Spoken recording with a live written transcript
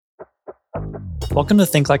Welcome to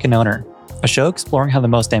Think Like an Owner, a show exploring how the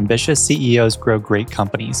most ambitious CEOs grow great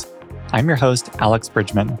companies. I'm your host, Alex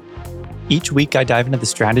Bridgman. Each week, I dive into the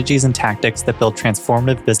strategies and tactics that build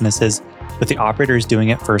transformative businesses with the operators doing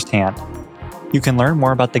it firsthand. You can learn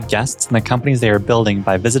more about the guests and the companies they are building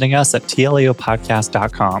by visiting us at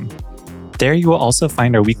tlaopodcast.com. There you will also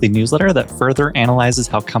find our weekly newsletter that further analyzes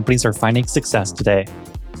how companies are finding success today.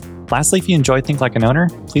 Lastly, if you enjoy Think Like an Owner,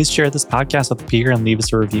 please share this podcast with a peer and leave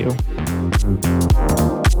us a review.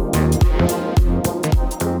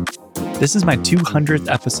 This is my 200th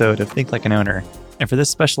episode of Think Like an Owner, and for this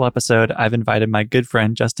special episode, I've invited my good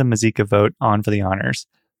friend Justin Mazeka Vogt on for the honors.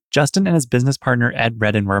 Justin and his business partner Ed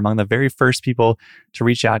Redden were among the very first people to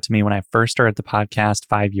reach out to me when I first started the podcast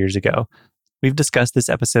 5 years ago. We've discussed this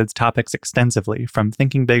episode's topics extensively, from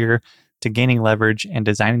thinking bigger to gaining leverage and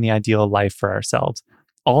designing the ideal life for ourselves.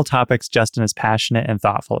 All topics Justin is passionate and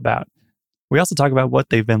thoughtful about. We also talk about what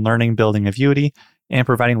they've been learning building Avuity and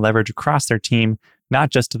providing leverage across their team,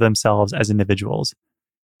 not just to themselves as individuals.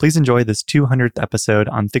 Please enjoy this 200th episode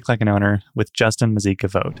on Think Like an Owner with Justin Mazeka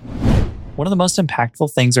Vogt. One of the most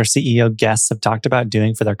impactful things our CEO guests have talked about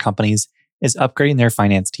doing for their companies is upgrading their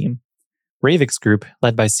finance team. Ravix Group,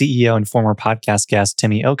 led by CEO and former podcast guest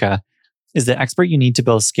Timmy Oka, is the expert you need to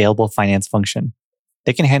build a scalable finance function.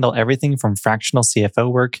 They can handle everything from fractional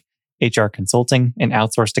CFO work, HR consulting, and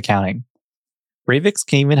outsourced accounting. Ravix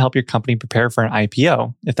can even help your company prepare for an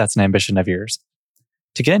IPO if that's an ambition of yours.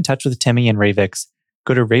 To get in touch with Timmy and Ravix,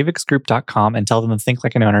 go to ravixgroup.com and tell them to Think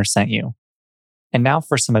Like an Owner sent you. And now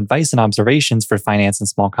for some advice and observations for finance and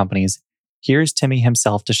small companies, here's Timmy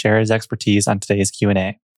himself to share his expertise on today's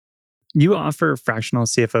Q&A. You offer fractional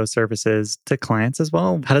CFO services to clients as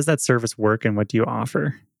well. How does that service work and what do you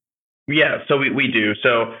offer? Yeah, so we do.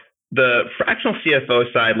 So the fractional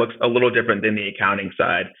CFO side looks a little different than the accounting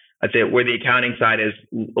side. I'd say where the accounting side is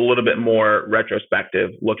a little bit more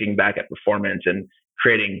retrospective, looking back at performance and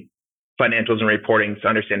creating financials and reporting to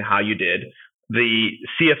understand how you did. The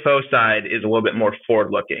CFO side is a little bit more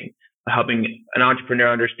forward-looking, helping an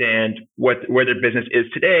entrepreneur understand where their business is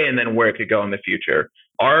today and then where it could go in the future.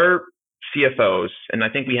 Our CFOs, and I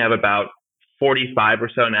think we have about 45 or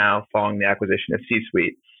so now following the acquisition of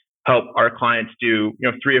C-Suite, help our clients do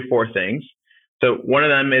 3 or 4 things. So one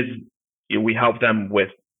of them is we help them with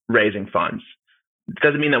raising funds. It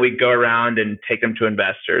doesn't mean that we go around and take them to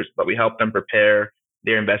investors, but we help them prepare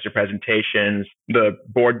their investor presentations, the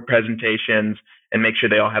board presentations, and make sure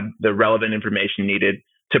they all have the relevant information needed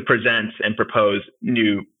to present and propose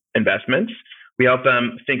new investments. We help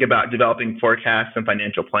them think about developing forecasts and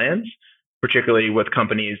financial plans, particularly with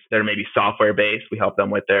companies that are maybe software-based. We help them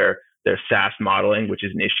with their SaaS modeling, which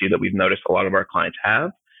is an issue that we've noticed a lot of our clients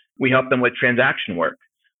have. We help them with transaction work.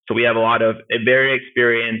 So we have a lot of very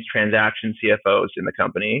experienced transaction CFOs in the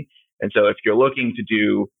company. And so if you're looking to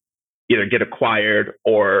do either get acquired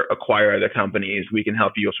or acquire other companies, we can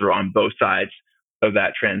help you sort of on both sides of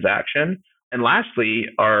that transaction. And lastly,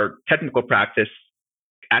 our technical practice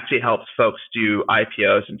actually helps folks do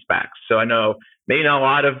IPOs and SPACs. So I know maybe not a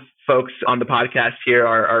lot of folks on the podcast here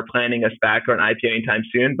are planning a SPAC or an IPO anytime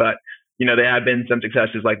soon, but there have been some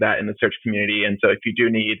successes like that in the search community. And so if you do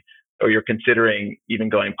need or you're considering even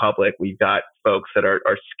going public, we've got folks that are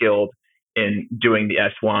skilled in doing the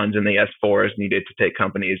S1s and the S4s needed to take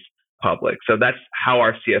companies public. So that's how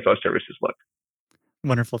our CFO services look.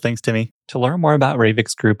 Wonderful. Thanks, Timmy. To learn more about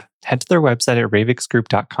Ravix Group, head to their website at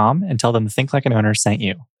ravixgroup.com and tell them Think Like an Owner sent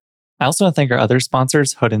you. I also want to thank our other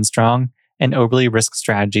sponsors, Hood & Strong and Oberly Risk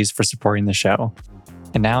Strategies, for supporting the show.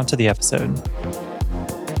 And now to the episode.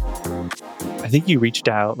 I think you reached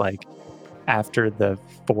out after the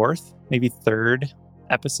 4th, maybe 3rd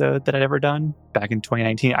episode that I'd ever done back in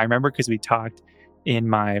 2019. I remember because we talked in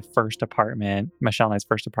my first apartment, Michelle and I's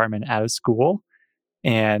first apartment out of school.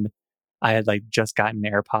 And I had just gotten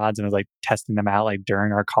AirPods and was testing them out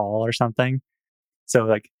during our call or something.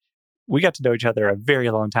 So we got to know each other a very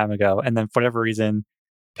long time ago. And then for whatever reason,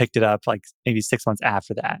 picked it up maybe 6 months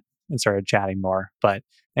after that and started chatting more. But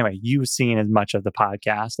anyway, you've seen as much of the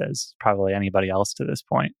podcast as probably anybody else to this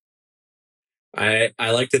point. I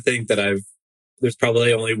like to think that there's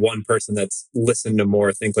probably only one person that's listened to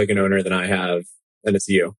more Think Like an Owner than I have, and it's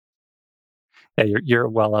you. Yeah, you're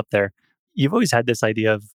well up there. You've always had this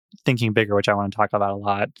idea of thinking bigger, which I want to talk about a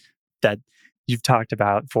lot, that you've talked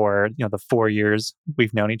about for the 4 years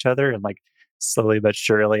we've known each other, and slowly but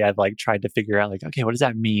surely I've tried to figure out okay, what does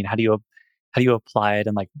that mean? How do you apply it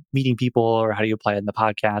in meeting people, or how do you apply it in the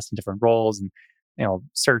podcast in different roles, and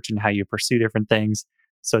search and how you pursue different things.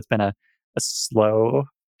 So it's been a slow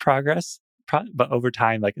progress, but over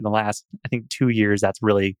time, in the last I think 2 years, that's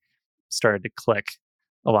really started to click.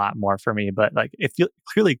 a lot more for me. But like, it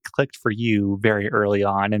clearly clicked for you very early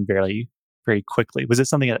on and very quickly. Was it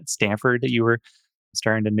something at Stanford that you were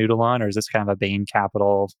starting to noodle on, or is this kind of a Bain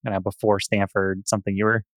Capital kind of before Stanford, something you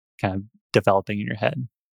were kind of developing in your head?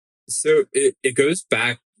 So it goes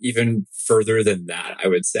back even further than that, I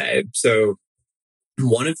would say. So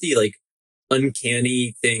one of the like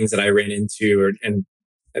uncanny things that I ran into, and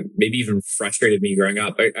maybe even frustrated me growing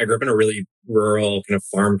up, I grew up in a really rural kind of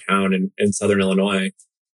farm town in Southern Illinois.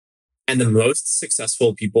 And the most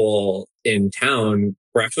successful people in town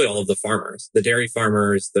were actually all of the farmers, the dairy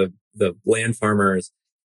farmers, the land farmers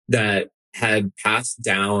that had passed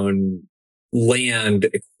down land,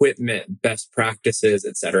 equipment, best practices,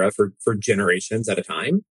 et cetera, for generations at a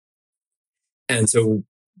time. And so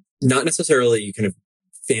not necessarily kind of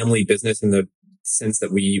family business in the sense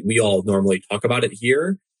that we all normally talk about it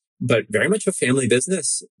here, but very much a family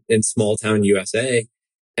business in small town USA.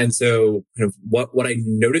 And so kind of what I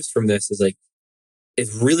noticed from this is like,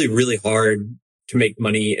 it's really, really hard to make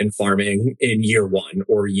money in farming in year one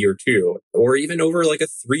or year two, or even over like a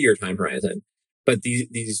 3-year time horizon. But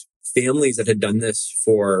these families that had done this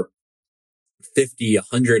for 50,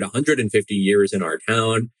 100, 150 years in our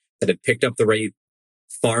town, that had picked up the right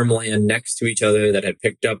farmland next to each other, that had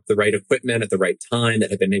picked up the right equipment at the right time, that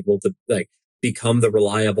had been able to like become the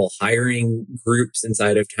reliable hiring groups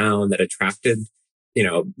inside of town that attracted,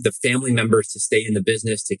 the family members to stay in the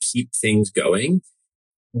business to keep things going,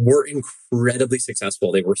 were incredibly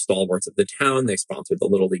successful. They were stalwarts of the town. They sponsored the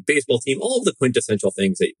Little League baseball team, all of the quintessential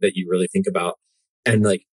things that you really think about, and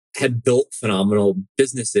like had built phenomenal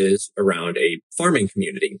businesses around a farming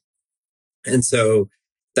community. And so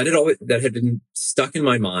that had been stuck in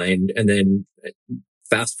my mind. And then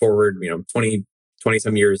fast forward, 20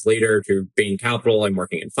 some years later to Bain Capital, I'm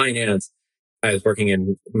working in finance. I was working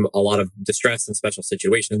in a lot of distress and special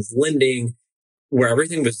situations lending, where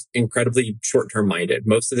everything was incredibly short-term minded.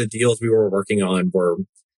 Most of the deals we were working on were,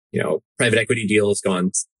 private equity deals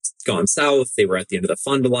gone south. They were at the end of the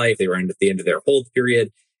fund life. They were at the end of their hold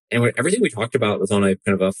period. And everything we talked about was on a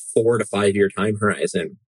kind of a 4 to 5 year time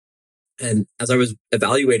horizon. And as I was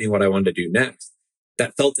evaluating what I wanted to do next,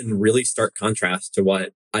 that felt in really stark contrast to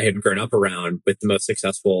what I had grown up around, with the most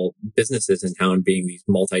successful businesses in town being these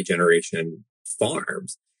multi-generation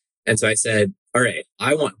farms. And so I said, all right,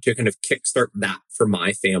 I want to kind of kickstart that for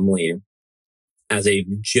my family as a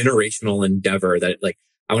generational endeavor, that like,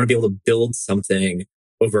 I want to be able to build something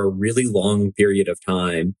over a really long period of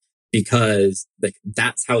time, because like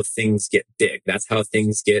that's how things get big. That's how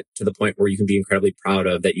things get to the point where you can be incredibly proud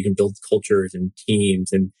of, that you can build cultures and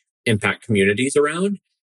teams and impact communities around.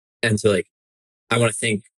 And so like, I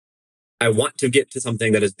want to get to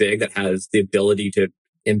something that is big, that has the ability to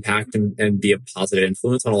impact and be a positive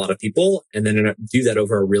influence on a lot of people, and then do that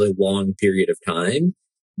over a really long period of time,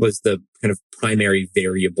 was the kind of primary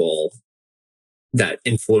variable that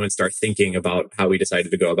influenced our thinking about how we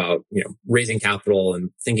decided to go about, raising capital and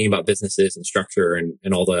thinking about businesses and structure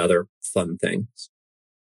and all the other fun things.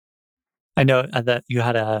 I know that you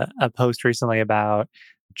had a post recently about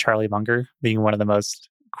Charlie Munger being one of the most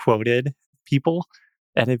quoted people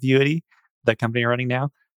at Avuity, the company you're running now.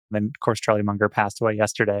 And then, of course, Charlie Munger passed away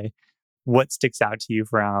yesterday. What sticks out to you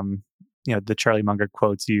from, the Charlie Munger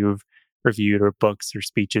quotes you've reviewed, or books or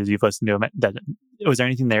speeches you've listened to? Was there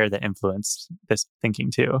anything there that influenced this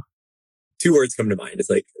thinking too? 2 words come to mind. It's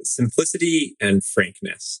like simplicity and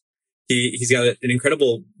frankness. He's got an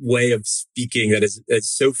incredible way of speaking that is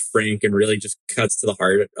so frank and really just cuts to the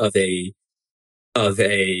heart of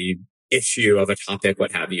a issue, of a topic,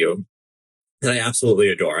 what have you. And I absolutely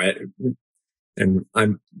adore it. And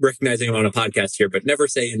I'm recognizing him on a podcast here, but never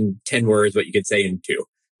say in 10 words what you could say in 2.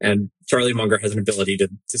 And Charlie Munger has an ability to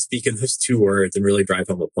speak in those 2 words and really drive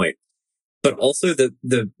home a point. But also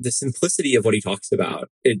the simplicity of what he talks about.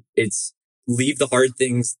 It's leave the hard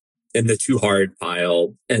things in the too hard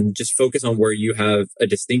pile and just focus on where you have a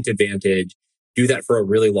distinct advantage. Do that for a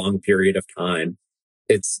really long period of time.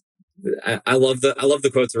 I love the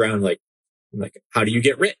quotes around like how do you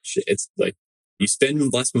get rich? It's like, you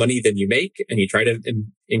spend less money than you make, and you try to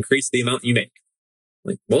increase the amount you make.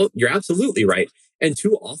 Like, well, you're absolutely right. And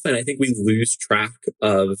too often, I think we lose track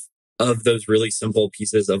of those really simple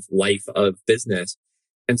pieces of life, of business.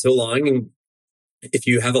 And so long, if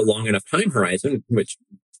you have a long enough time horizon, which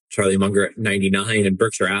Charlie Munger at 99 and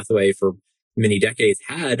Berkshire Hathaway for many decades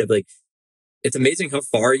had, of like, it's amazing how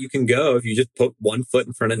far you can go if you just put one foot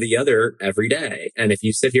in front of the other every day. And if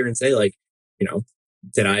you sit here and say like,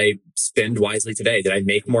 did I spend wisely today? Did I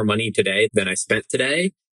make more money today than I spent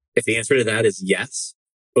today? If the answer to that is yes,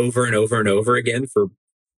 over and over and over again for,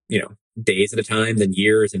 days at a time, then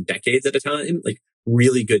years and decades at a time, like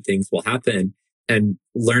really good things will happen. And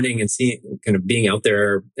learning and seeing, kind of being out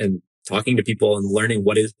there and talking to people and learning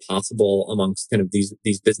what is possible amongst kind of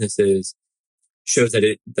these businesses shows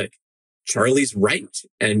that Charlie's right,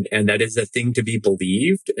 and that is a thing to be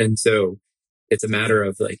believed. And so it's a matter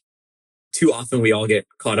of like, too often we all get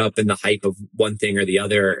caught up in the hype of one thing or the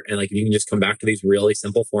other, and like if you can just come back to these really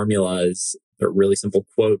simple formulas or really simple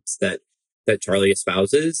quotes that Charlie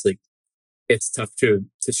espouses, like it's tough to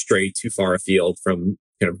stray too far afield from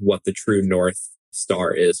kind of what the true North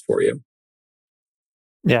Star is for you.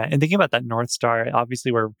 Yeah, and thinking about that North Star,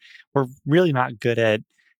 obviously we're really not good at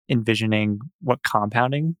envisioning what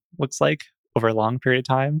compounding looks like over a long period of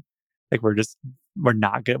time. Like we're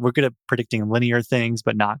not good. We're good at predicting linear things,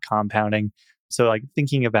 but not compounding. So like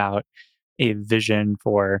thinking about a vision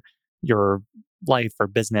for your life or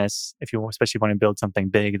business, if you especially want to build something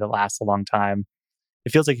big that lasts a long time,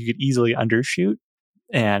 it feels like you could easily undershoot,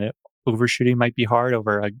 and overshooting might be hard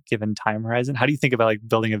over a given time horizon. How do you think about like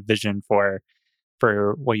building a vision for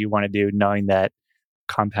what you want to do, knowing that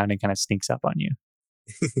compounding kind of sneaks up on you?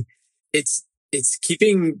 It's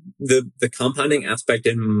keeping the compounding aspect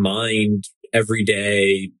in mind every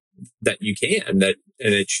day that you can, and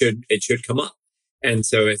it should come up. And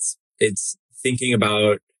so it's thinking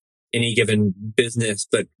about any given business,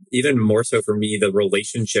 but even more so for me, the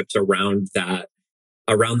relationships around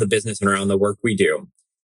the business and around the work we do.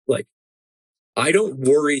 Like, I don't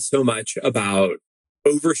worry so much about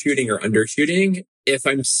overshooting or undershooting if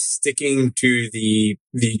I'm sticking to the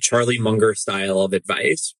Charlie Munger style of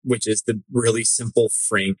advice, which is the really simple,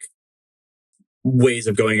 frank ways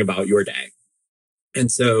of going about your day.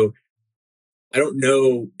 And so I don't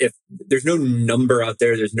know if there's no number out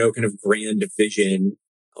there. There's no kind of grand vision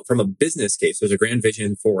from a business case. There's a grand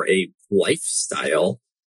vision for a lifestyle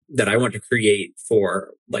that I want to create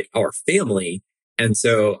for like our family. And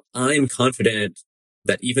so I'm confident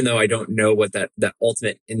that even though I don't know what that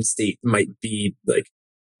ultimate end state might be, like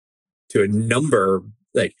to a number,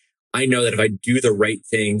 like I know that if I do the right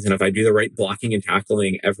things and if I do the right blocking and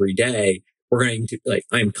tackling every day, we're going to, like,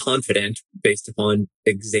 I'm confident based upon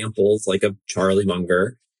examples like of Charlie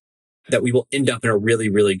Munger that we will end up in a really,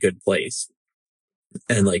 really good place.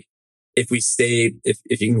 And like, if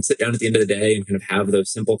you can sit down at the end of the day and kind of have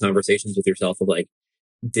those simple conversations with yourself of like,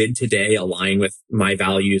 did today align with my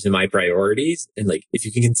values and my priorities? And like, if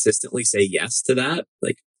you can consistently say yes to that,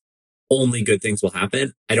 like only good things will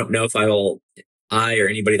happen. I don't know if I or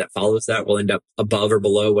anybody that follows that will end up above or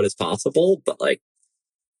below what is possible, but like,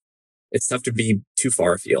 it's tough to be too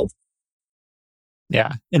far afield.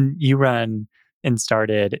 Yeah. And you run and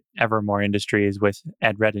started Evermore Industries with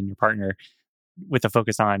Ed Redden, your partner, with a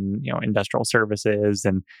focus on, industrial services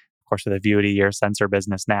and of course with a view to your sensor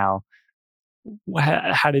business now.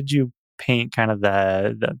 How did you paint kind of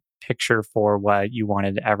the picture for what you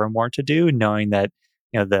wanted Evermore to do, knowing that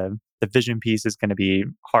the vision piece is going to be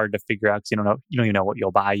hard to figure out because you don't even know what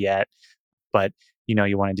you'll buy yet, but you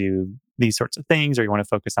want to do these sorts of things, or you want to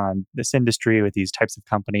focus on this industry with these types of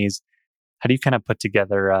companies. How do you kind of put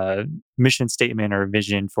together a mission statement or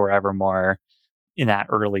vision for Evermore in that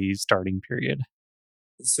early starting period?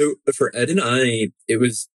 So for Ed and I, it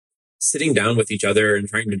was sitting down with each other and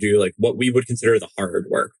trying to do like what we would consider the hard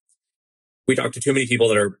work. We talk to too many people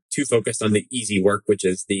that are too focused on the easy work, which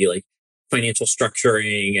is the like financial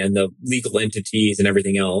structuring and the legal entities and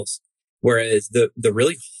everything else. Whereas the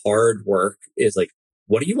really hard work is like,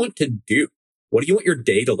 what do you want to do? What do you want your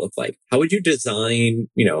day to look like? How would you design,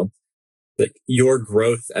 like your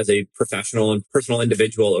growth as a professional and personal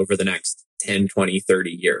individual over the next 10, 20, 30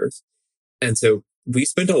 years? And so we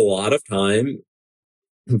spent a lot of time,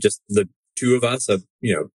 just the two of us, a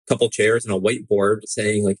couple chairs and a whiteboard,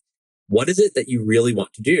 saying like, what is it that you really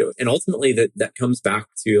want to do? And ultimately that comes back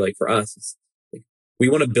to like, for us, it's like, we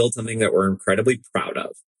want to build something that we're incredibly proud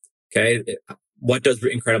of. Okay. What does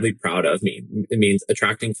incredibly proud of mean? It means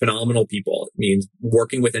attracting phenomenal people. It means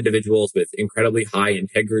working with individuals with incredibly high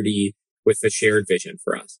integrity, with a shared vision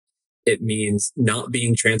for us. It means not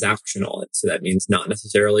being transactional. So that means not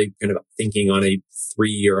necessarily kind of thinking on a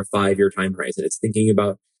 3 or a 5 year time horizon. It's thinking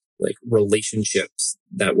about like relationships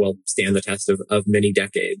that will stand the test of many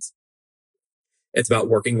decades. It's about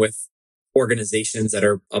working with organizations that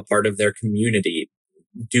are a part of their community,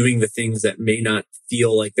 doing the things that may not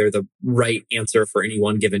feel like they're the right answer for any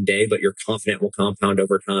one given day, but you're confident will compound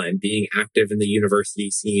over time, being active in the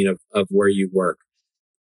university scene of where you work.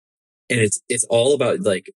 And it's all about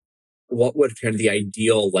like, what would kind of the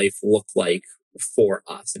ideal life look like for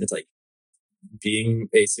us? And it's like being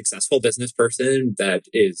a successful business person that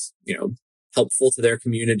is, helpful to their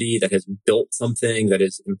community, that has built something, that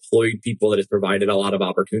has employed people, that has provided a lot of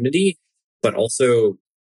opportunity, but also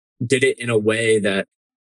did it in a way that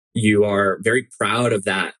you are very proud of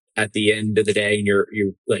that at the end of the day. And you're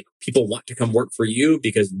like, people want to come work for you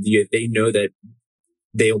because they know that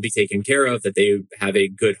they'll be taken care of, that they have a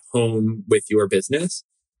good home with your business.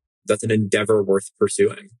 That's an endeavor worth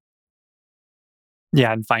pursuing.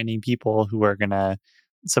 Yeah, and finding people who are going to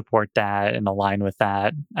support that and align with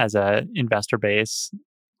that as a investor base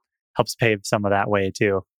helps pave some of that way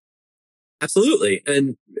too. Absolutely.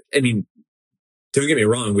 And I mean, don't get me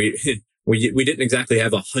wrong, we we didn't exactly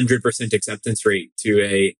have 100% acceptance rate to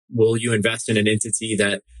a will you invest in an entity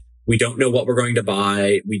that we don't know what we're going to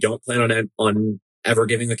buy, we don't plan on ever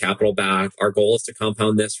giving the capital back, our goal is to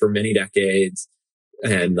compound this for many decades,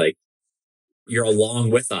 and like, you're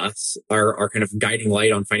along with us. Our kind of guiding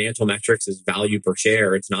light on financial metrics is value per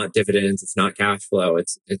share. It's not dividends. It's not cash flow.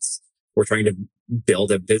 It's we're trying to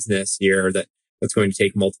build a business here that's going to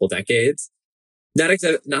take multiple decades. Not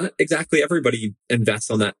exactly everybody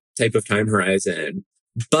invests on that type of time horizon,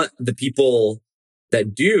 but the people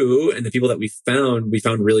that do, and the people that we found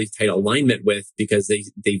really tight alignment with, because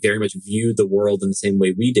they very much viewed the world in the same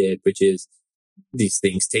way we did, which is these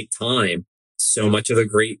things take time. So much of the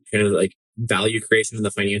great kind of like value creation in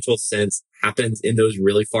the financial sense happens in those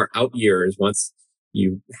really far out years. Once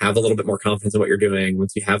you have a little bit more confidence in what you're doing,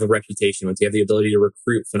 once you have a reputation, once you have the ability to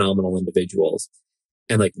recruit phenomenal individuals.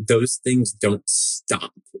 And like, those things don't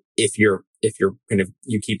stop if you're kind of,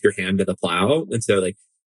 you keep your hand to the plow. And so like,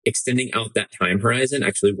 extending out that time horizon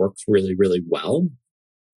actually works really, really well.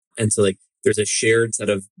 And so like, there's a shared set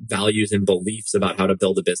of values and beliefs about how to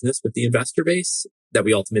build a business with the investor base that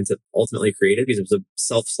we ultimately created, because it was a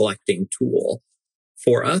self-selecting tool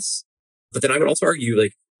for us. But then I would also argue,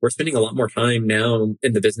 like, we're spending a lot more time now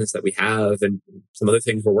in the business that we have and some other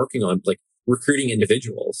things we're working on, like recruiting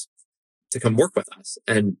individuals to come work with us.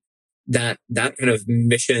 And that kind of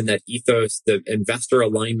mission, that ethos, the investor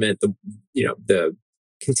alignment, the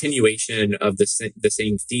continuation of the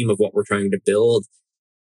same theme of what we're trying to build,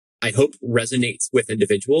 I hope resonates with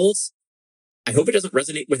individuals. I hope it doesn't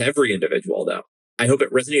resonate with every individual, though. I hope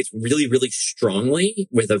it resonates really, really strongly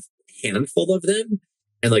with a handful of them.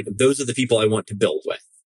 And like, those are the people I want to build with.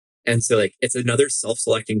 And so like, it's another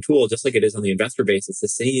self-selecting tool, just like it is on the investor base. It's the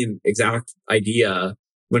same exact idea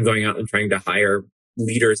when going out and trying to hire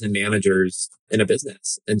leaders and managers in a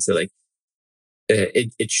business. And so like,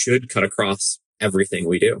 it should cut across everything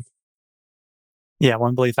we do. Yeah,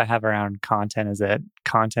 one belief I have around content is that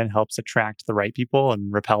content helps attract the right people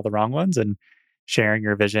and repel the wrong ones. And sharing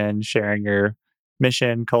your vision, sharing your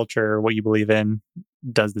mission, culture, what you believe in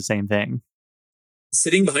does the same thing.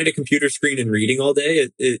 Sitting behind a computer screen and reading all day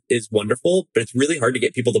is wonderful, but it's really hard to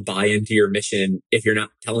get people to buy into your mission if you're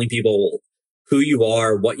not telling people who you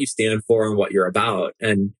are, what you stand for, and what you're about.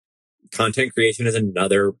 And content creation is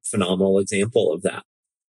another phenomenal example of that.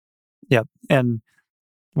 Yep. And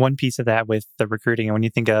one piece of that with the recruiting, and when you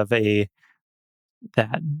think of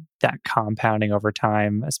that compounding over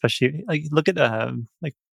time, especially like look at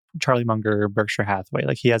like Charlie Munger, Berkshire Hathaway,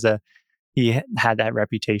 like he had that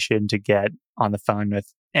reputation to get on the phone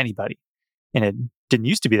with anybody, and it didn't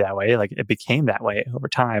used to be that way. Like it became that way over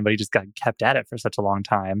time, but he just got kept at it for such a long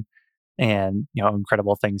time, and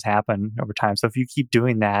incredible things happen over time. So if you keep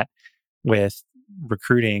doing that with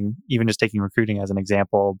recruiting, even just taking recruiting as an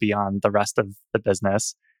example beyond the rest of the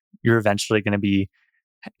business, you're eventually going to be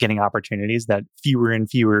getting opportunities that fewer and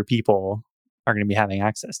fewer people are going to be having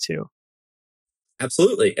access to.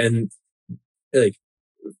 Absolutely. And like,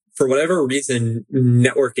 for whatever reason,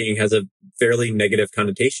 networking has a fairly negative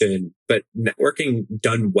connotation, but networking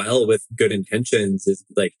done well with good intentions is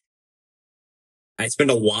like, I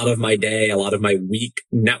spend a lot of my day, a lot of my week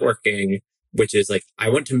networking, which is like, I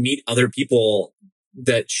want to meet other people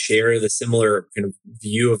that share the similar kind of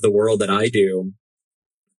view of the world that I do,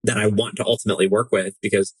 that I want to ultimately work with.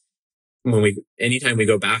 Because anytime we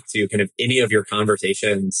go back to kind of any of your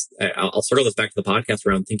conversations, I'll circle this back to the podcast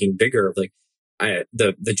around thinking bigger, of like,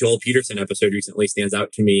 the Joel Peterson episode recently stands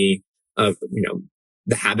out to me, of,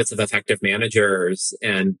 the habits of effective managers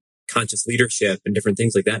and conscious leadership and different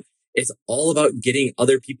things like that. It's all about getting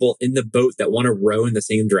other people in the boat that want to row in the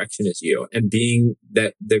same direction as you, and being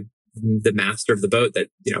that the master of the boat that,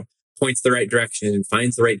 points the right direction and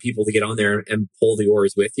finds the right people to get on there and pull the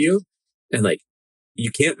oars with you. And like, you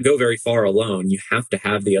can't go very far alone. You have to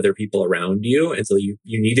have the other people around you. And so you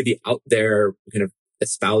need to be out there kind of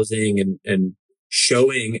espousing and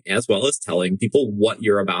showing, as well as telling people what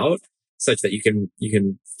you're about, such that you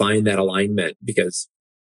can find that alignment. Because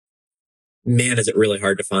man, is it really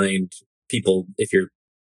hard to find people if you're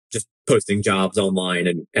just posting jobs online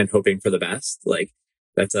and hoping for the best. Like,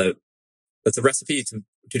 that's a recipe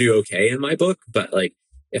to do okay in my book. But like,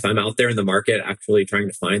 if I'm out there in the market actually trying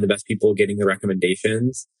to find the best people, getting the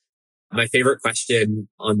recommendations, my favorite question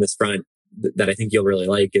on this front that I think you'll really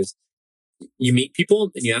like is you meet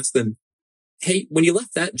people and you ask them, hey, when you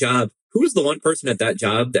left that job, who was the one person at that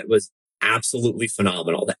job that was absolutely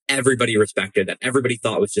phenomenal, that everybody respected, that everybody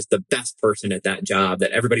thought was just the best person at that job,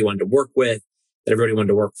 that everybody wanted to work with, that everybody wanted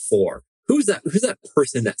to work for? Who's that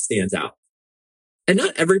person that stands out? And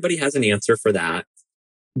not everybody has an answer for that.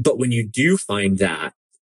 But when you do find that,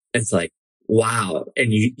 it's like, wow.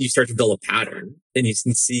 And you start to build a pattern, and you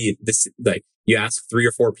can see this, like, you ask 3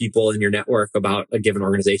 or 4 people in your network about a given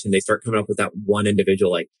organization, they start coming up with that one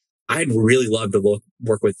individual. Like, I'd really love to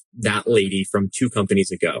work with that lady from 2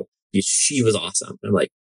 companies ago. She was awesome. And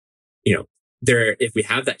like, if we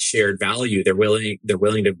have that shared value, they're willing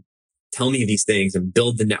to tell me these things and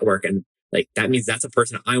build the network. And like, that means that's a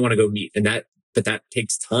person I want to go meet. But that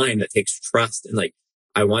takes time, that takes trust. And like,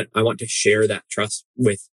 I want to share that trust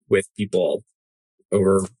with people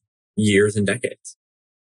over years and decades.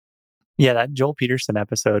 Yeah, that Joel Peterson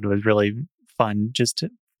episode was really fun, just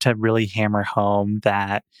to really hammer home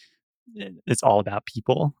that it's all about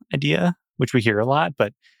people idea, which we hear a lot,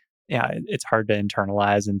 but yeah, it's hard to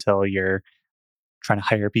internalize until you're trying to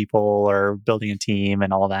hire people or building a team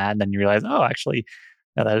and all that. And then you realize, oh, actually,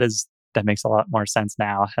 no, that makes a lot more sense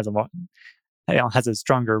now. Has a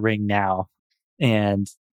stronger ring now. And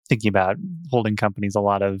thinking about holding companies, a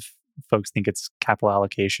lot of folks think it's capital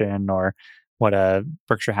allocation or what a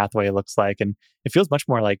Berkshire Hathaway looks like. And it feels much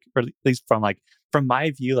more like, or at least from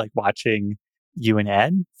my view, like watching you and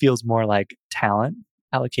Ed feels more like talent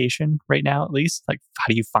allocation right now, at least. Like, how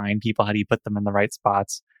do you find people? How do you put them in the right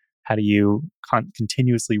spots? How do you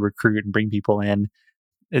continuously recruit and bring people in?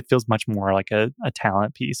 It feels much more like a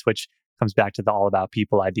talent piece, which comes back to the all about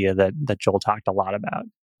people idea that Joel talked a lot about.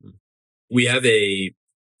 We have a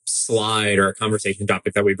slide or a conversation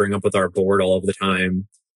topic that we bring up with our board all of the time,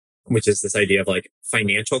 which is this idea of like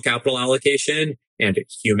financial capital allocation and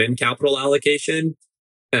human capital allocation.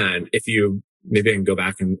 And if you maybe I can go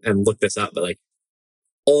back and look this up, but like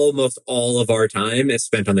almost all of our time is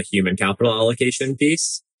spent on the human capital allocation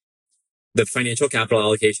piece. The financial capital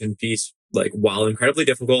allocation piece, like, while incredibly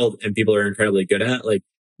difficult and people are incredibly good at, like,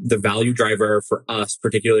 the value driver for us,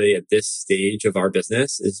 particularly at this stage of our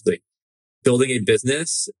business, is like building a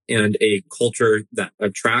business and a culture that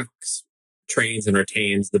attracts, trains, and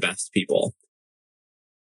retains the best people.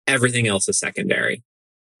 Everything else is secondary.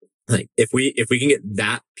 Like, if we can get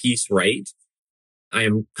that piece right, I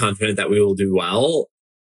am confident that we will do well.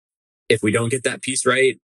 If we don't get that piece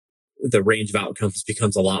right, the range of outcomes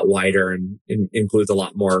becomes a lot wider and includes a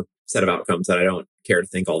lot more set of outcomes that I don't care to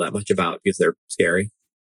think all that much about because they're scary.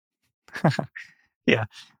 Yeah.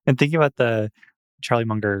 And thinking about the Charlie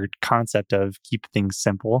Munger concept of keep things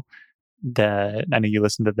simple, I know you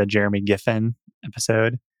listened to the Jeremy Giffen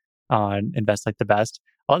episode on Invest Like the Best.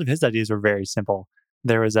 A lot of his ideas were very simple.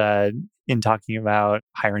 There was in talking about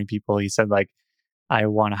hiring people, he said, like, I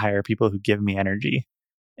want to hire people who give me energy.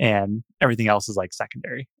 And everything else is like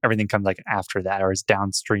secondary. Everything comes like after that or is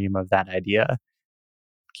downstream of that idea.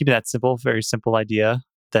 Keeping that simple, very simple idea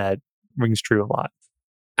that rings true a lot.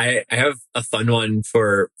 I have a fun one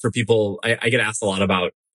for people. I get asked a lot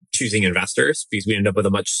about choosing investors because we end up with a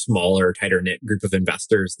much smaller, tighter knit group of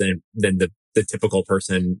investors than the typical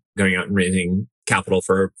person going out and raising capital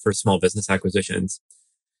for small business acquisitions.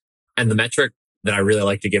 And the metric that I really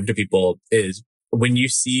like to give to people is when you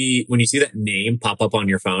see that name pop up on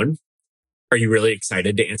your phone, are you really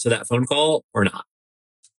excited to answer that phone call or not?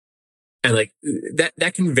 And like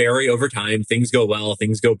that can vary over time. Things go well,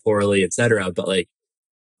 things go poorly, etc. But like,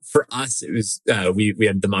 for us, it was we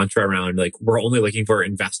had the mantra around like, we're only looking for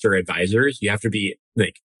investor advisors. You have to be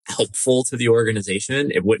like helpful to the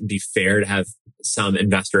organization. It wouldn't be fair to have some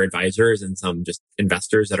investor advisors and some just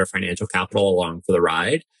investors that are financial capital along for the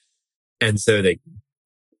ride. And so they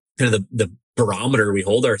kind of the barometer we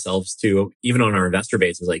hold ourselves to, even on our investor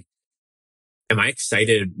base, is like, am I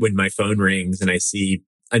excited when my phone rings and I see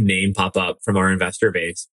a name pop up from our investor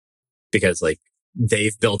base because like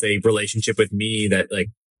they've built a relationship with me that like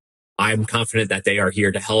I'm confident that they are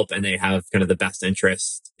here to help and they have kind of the best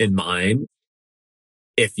interest in mind.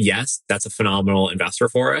 If yes, that's a phenomenal investor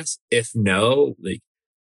for us. If no, like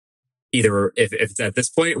either if it's at this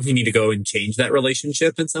point, we need to go and change that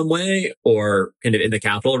relationship in some way or kind of in the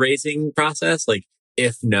capital raising process. Like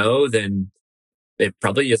if no, then it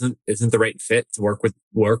probably isn't the right fit to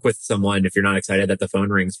work with someone if you're not excited that the phone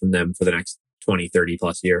rings from them for the next 20, 30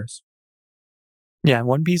 plus years. Yeah.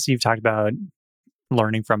 One piece you've talked about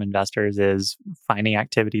learning from investors is finding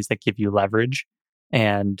activities that give you leverage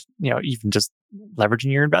and, even just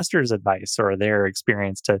leveraging your investors' advice or their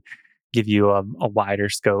experience to give you a wider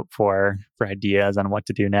scope for ideas on what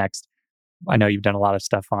to do next. I know you've done a lot of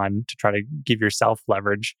stuff on to try to give yourself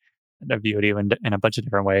leverage. I've viewed you in a bunch of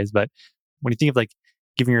different ways, but when you think of like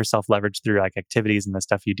giving yourself leverage through like activities and the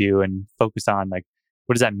stuff you do and focus on, like,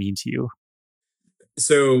 what does that mean to you?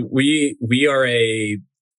 So we are a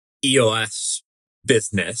EOS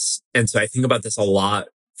business. And so I think about this a lot.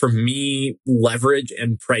 For me, leverage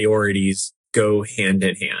and priorities go hand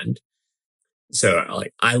in hand. So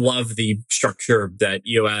like I love the structure that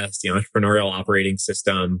EOS, the entrepreneurial operating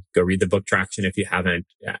system, go read the book Traction if you haven't.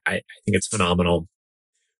 I think it's phenomenal.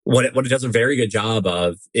 What it does a very good job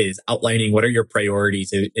of is outlining what are your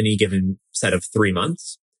priorities in any given set of 3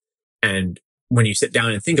 months. And when you sit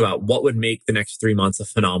down and think about what would make the next 3 months a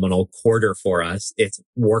phenomenal quarter for us, it's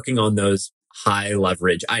working on those high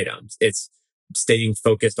leverage items. It's staying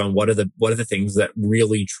focused on what are the things that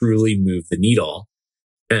really truly move the needle,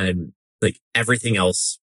 and like everything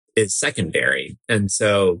else is secondary. And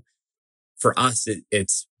so for us,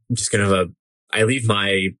 it's just kind of I leave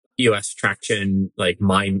my EOS Traction, like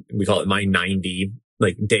we call it my 90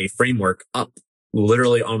 like day framework up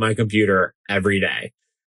literally on my computer every day.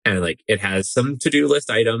 And like it has some to-do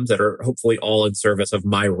list items that are hopefully all in service of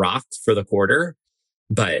my rocks for the quarter.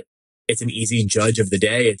 But it's an easy judge of the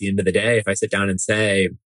day at the end of the day. If I sit down and say,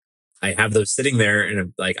 I have those sitting there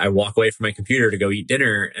and like I walk away from my computer to go eat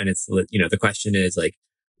dinner, and it's, the question is like,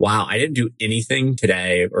 wow, I didn't do anything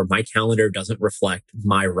today, or my calendar doesn't reflect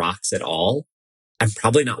my rocks at all. I'm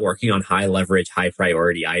probably not working on high leverage, high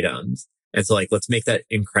priority items. And so like, let's make that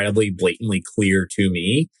incredibly blatantly clear to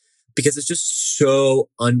me, because it's just so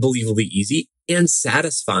unbelievably easy and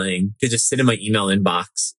satisfying to just sit in my email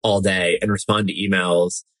inbox all day and respond to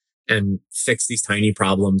emails and fix these tiny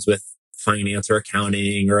problems with finance or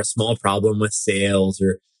accounting, or a small problem with sales,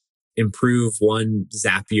 or improve one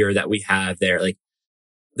Zapier that we have there. Like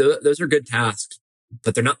those are good tasks,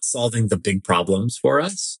 but they're not solving the big problems for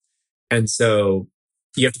us. And so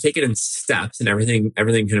you have to take it in steps, and everything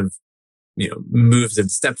kind of, moves in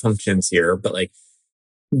step functions here. But like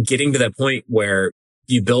getting to that point where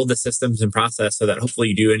you build the systems and process so that hopefully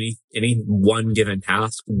you do any one given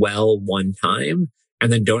task well one time,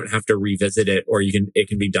 and then don't have to revisit it, or it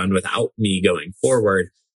can be done without me going forward,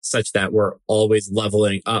 such that we're always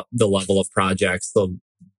leveling up the level of projects, the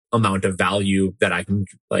amount of value that I can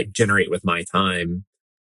like generate with my time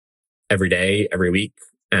every day, every week.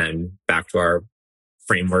 And back to our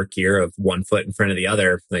framework here of one foot in front of the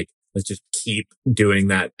other, like let's just keep doing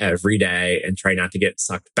that every day and try not to get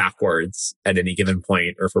sucked backwards at any given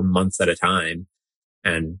point or for months at a time.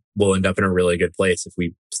 And we'll end up in a really good place if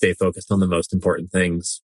we stay focused on the most important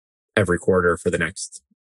things every quarter for the next,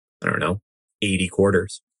 80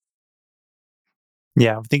 quarters.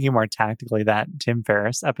 Yeah, I'm thinking more tactically. That Tim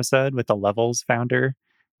Ferriss episode with the Levels founder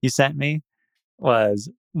you sent me was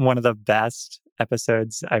one of the best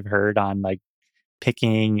episodes I've heard on like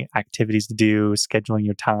picking activities to do, scheduling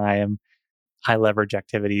your time, high leverage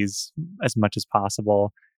activities as much as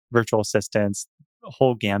possible, virtual assistants, a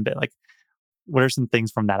whole gambit. Like, what are some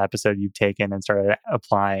things from that episode you've taken and started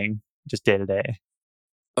applying just day to day?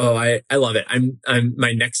 Oh, I love it. I'm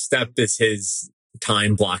my next step is his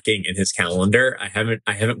time blocking in his calendar. I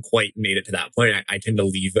haven't quite made it to that point. I tend to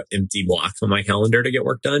leave empty blocks on my calendar to get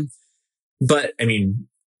work done. But I mean,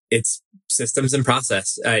 it's systems and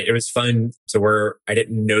process. It was fun. So I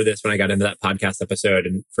didn't know this when I got into that podcast episode.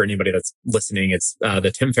 And for anybody that's listening, it's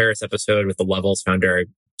the Tim Ferriss episode with the Levels founder,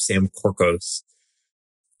 Sam Korkos.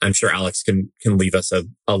 I'm sure Alex can leave us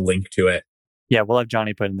a link to it. Yeah, we'll have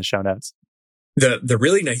Johnny put in the show notes. The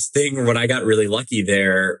really nice thing, what I got really lucky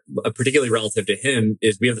there, particularly relative to him,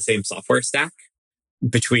 is we have the same software stack.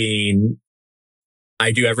 Between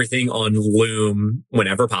I do everything on Loom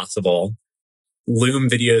whenever possible. Loom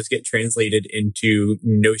videos get translated into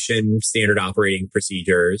Notion standard operating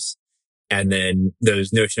procedures. And then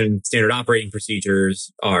those Notion standard operating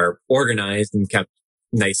procedures are organized and kept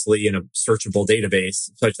nicely in a searchable database,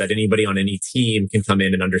 such that anybody on any team can come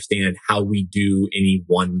in and understand how we do any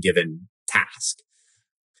one given task.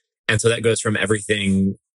 And so that goes from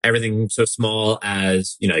everything so small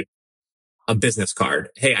as, like a business card.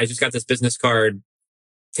 Hey, I just got this business card.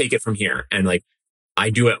 Take it from here. And like, I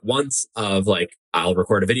do it once of like, I'll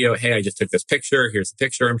record a video. Hey, I just took this picture. Here's the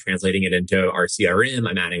picture. I'm translating it into our CRM.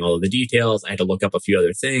 I'm adding all of the details. I had to look up a few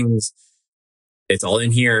other things. It's all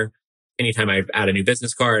in here. Anytime I add a new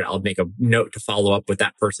business card, I'll make a note to follow up with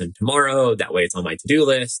that person tomorrow. That way it's on my to-do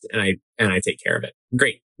list, and I take care of it.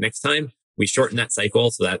 Great. Next time we shorten that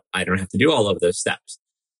cycle so that I don't have to do all of those steps,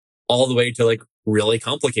 all the way to like really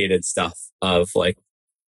complicated stuff of like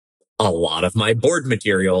a lot of my board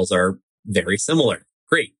materials are very similar.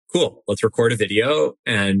 Great, cool. Let's record a video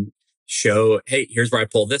and show, hey, here's where I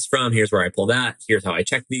pull this from. Here's where I pull that. Here's how I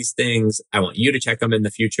check these things. I want you to check them in the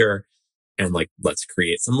future. And like, let's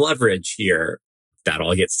create some leverage here. That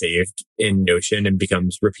all gets saved in Notion and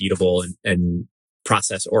becomes repeatable and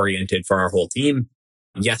process oriented for our whole team.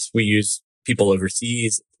 Yes, we use people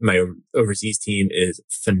overseas. My overseas team is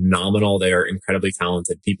phenomenal. They are incredibly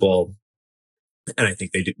talented people. And I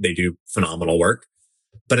think they do phenomenal work.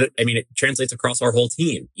 But it translates across our whole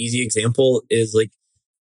team. Easy example is like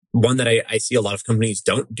one that I see a lot of companies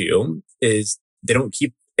don't do is they don't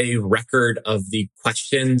keep a record of the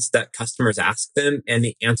questions that customers ask them and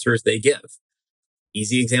the answers they give.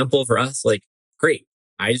 Easy example for us, like, great.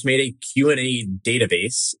 I just made a Q&A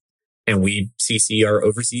database and we CC our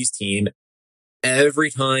overseas team every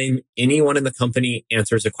time anyone in the company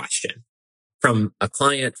answers a question from a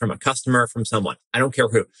client, from a customer, from someone. I don't care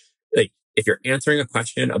who. Like, if you're answering a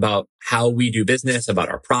question about how we do business, about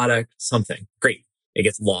our product, something, great. It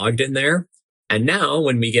gets logged in there. And now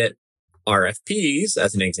when we get RFPs,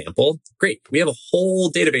 as an example, great. We have a whole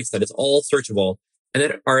database that is all searchable. And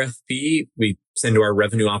then RFP, we send to our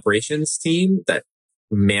revenue operations team that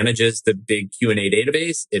manages the big Q&A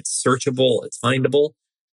database. It's searchable. It's findable.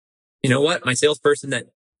 You know what? My salesperson that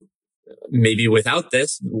maybe without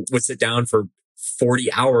this would sit down for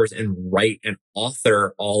 40 hours and write and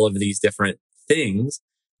author all of these different things.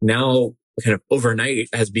 Now, kind of overnight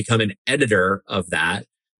has become an editor of that.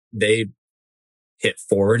 They hit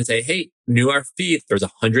forward and say, hey, new RFP, there's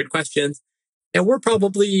 100 questions. And we're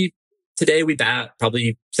probably, today we bat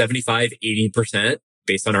probably 75, 80%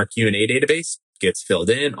 based on our Q&A database gets filled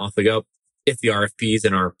in, off we go. If the RFPs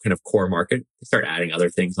in our kind of core market, they start adding other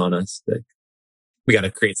things on us. We got to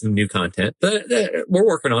create some new content, but we're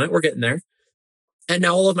working on it. We're getting there. And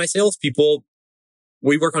now all of my salespeople,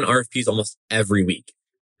 we work on RFPs almost every week.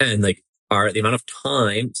 And like the amount of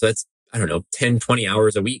time, so that's, 10, 20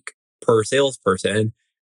 hours a week per salesperson.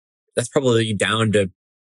 That's probably down to,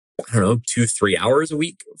 2-3 hours a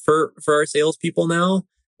week for our salespeople now.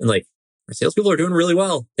 And like our salespeople are doing really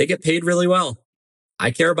well. They get paid really well.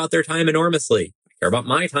 I care about their time enormously. I care about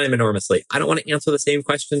my time enormously. I don't want to answer the same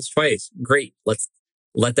questions twice. Great. Let's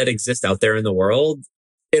let that exist out there in the world.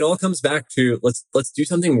 It all comes back to let's do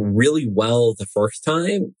something really well the first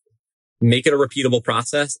time, make it a repeatable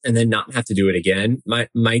process, and then not have to do it again.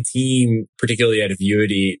 My team, particularly at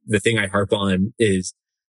Avuity, the thing I harp on is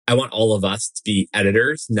I want all of us to be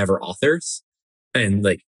editors, never authors. And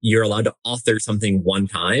like you're allowed to author something one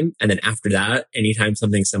time. And then after that, anytime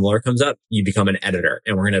something similar comes up, you become an editor.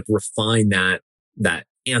 And we're going to refine that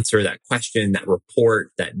answer, that question, that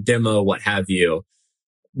report, that demo, what have you,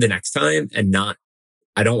 the next time. And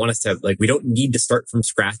I don't want us to we don't need to start from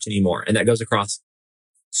scratch anymore. And that goes across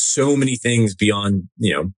so many things beyond,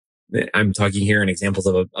 I'm talking here in examples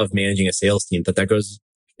of managing a sales team, but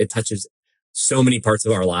it touches so many parts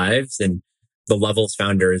of our lives. And the Levels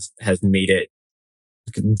founders has made it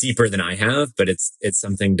deeper than I have, but it's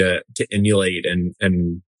something to emulate, and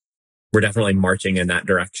we're definitely marching in that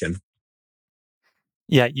direction.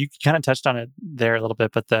 Yeah, you kind of touched on it there a little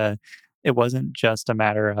bit, but it wasn't just a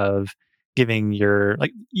matter of giving you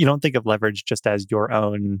don't think of leverage just as your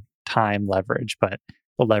own time leverage, but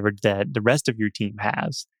the leverage that the rest of your team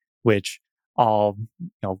has, which all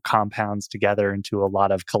compounds together into a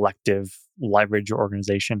lot of collective leverage your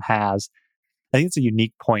organization has. I think it's a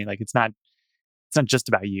unique point. Like it's not just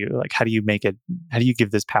about you. Like how do you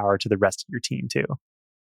give this power to the rest of your team too?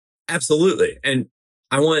 Absolutely. And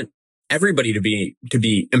I want everybody to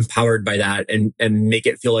be empowered by that and make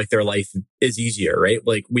it feel like their life is easier, right?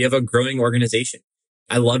 Like we have a growing organization.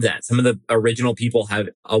 I love that. Some of the original people have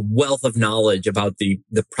a wealth of knowledge about the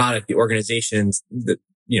product, the organizations,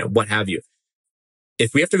 what have you.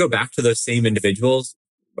 If we have to go back to those same individuals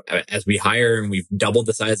as we hire, and we've doubled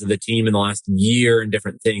the size of the team in the last year and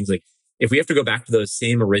different things, like if we have to go back to those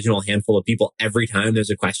same original handful of people every time there's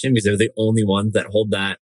a question because they're the only ones that hold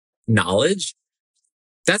that knowledge,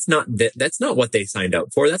 that's not what they signed up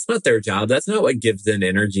for. That's not their job. That's not what gives them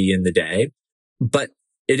energy in the day, but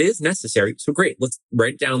it is necessary. So great. Let's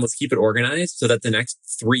write it down. Let's keep it organized so that the next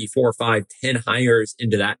 3, 4, 5, 10 hires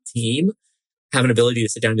into that team have an ability to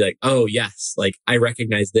sit down and be like, oh yes, like I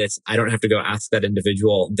recognize this. I don't have to go ask that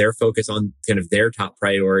individual. They're focused on kind of their top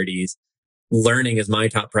priorities. Learning is my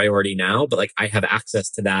top priority now, but like I have access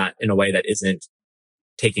to that in a way that isn't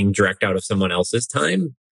taking direct out of someone else's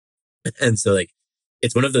time. And so like,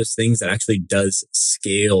 it's one of those things that actually does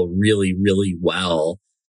scale really, really well,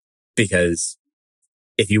 because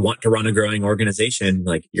if you want to run a growing organization,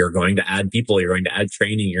 like you're going to add people, you're going to add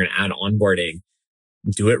training, you're going to add onboarding.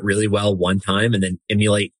 do it really well one time and then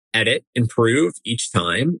emulate, edit, improve each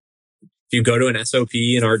time. If you go to an SOP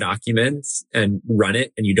in our documents and run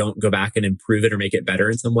it and you don't go back and improve it or make it better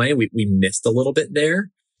in some way, we missed a little bit there.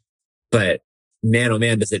 But man, oh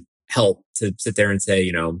man, does it help to sit there and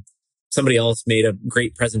say, somebody else made a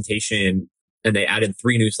great presentation and they added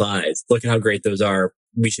 3 new slides. Look at how great those are.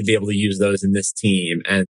 We should be able to use those in this team.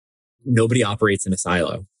 And nobody operates in a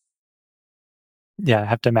silo. Yeah, I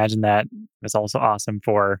have to imagine that it's also awesome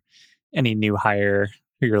for any new hire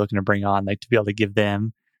who you're looking to bring on, like to be able to give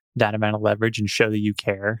them that amount of leverage and show that you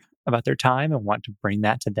care about their time and want to bring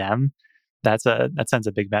that to them. That sends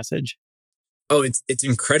a big message. Oh, it's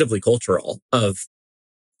incredibly cultural of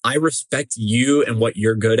I respect you and what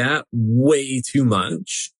you're good at way too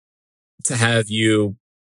much to have you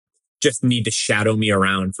just need to shadow me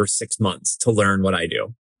around for 6 months to learn what I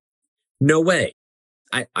do. No way.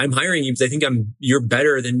 I'm hiring you because I think you're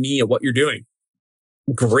better than me at what you're doing.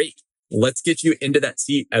 Great. Let's get you into that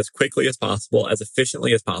seat as quickly as possible, as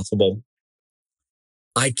efficiently as possible.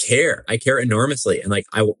 I care enormously. And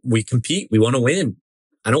we compete. We want to win.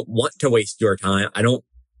 I don't want to waste your time.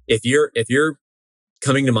 If you're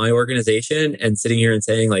coming to my organization and sitting here and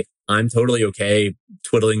saying I'm totally okay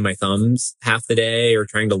twiddling my thumbs half the day or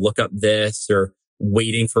trying to look up this or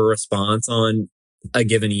waiting for a response on a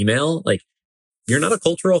given email, you're not a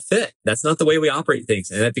cultural fit. That's not the way we operate things.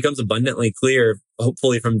 And that becomes abundantly clear,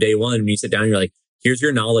 hopefully from day one, when you sit down, you're like, here's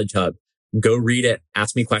your knowledge hub. Go read it,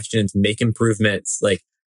 ask me questions, make improvements.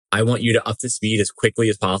 I want you to up to speed as quickly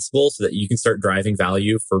as possible so that you can start driving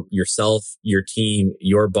value for yourself, your team,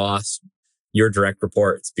 your boss, your direct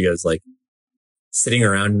reports, because sitting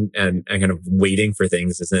around and kind of waiting for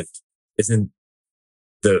things isn't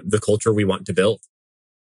the culture we want to build.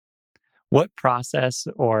 What process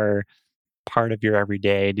or part of your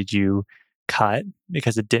everyday did you cut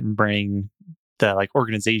because it didn't bring the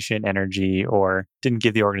organization energy or didn't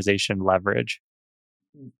give the organization leverage?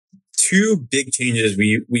 2 big changes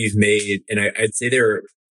we've made, and I'd say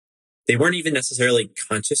they weren't even necessarily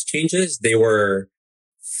conscious changes. They were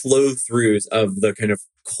flow throughs of the kind of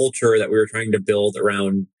culture that we were trying to build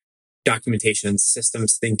around documentation,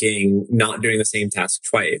 systems thinking, not doing the same task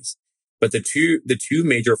twice. But the two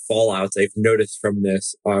major fallouts I've noticed from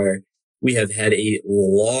this are we have had a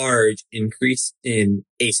large increase in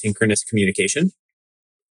asynchronous communication.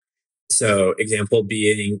 So example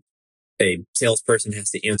being a salesperson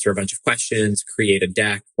has to answer a bunch of questions, create a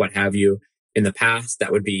deck, what have you. In the past,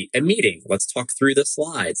 that would be a meeting. Let's talk through the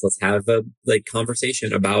slides. Let's have a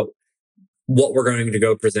conversation about what we're going to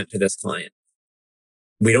go present to this client.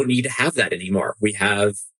 We don't need to have that anymore. We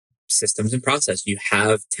have systems and process. You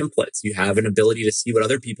have templates. You have an ability to see what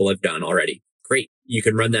other people have done already. Great. You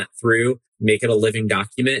can run that through, make it a living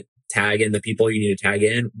document, tag in the people you need to tag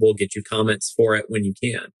in. We'll get you comments for it when you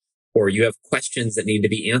can. Or you have questions that need to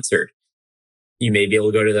be answered. You may be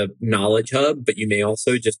able to go to the knowledge hub, but you may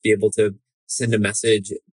also just be able to send a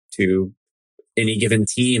message to any given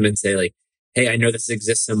team and say hey, I know this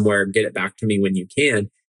exists somewhere. Get it back to me when you can.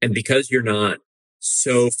 And because you're not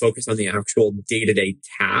so focused on the actual day-to-day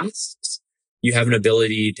tasks, you have an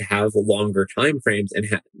ability to have longer time frames and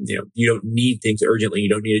you don't need things urgently. You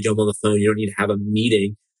don't need to jump on the phone. You don't need to have a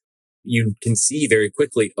meeting. You can see very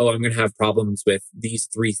quickly, I'm going to have problems with these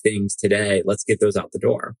 3 things today. Let's get those out the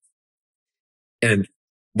door. And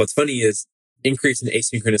what's funny is increase in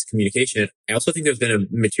asynchronous communication. I also think there's been a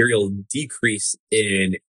material decrease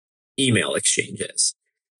in email exchanges.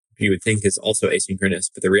 You would think is also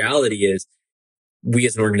asynchronous, but the reality is we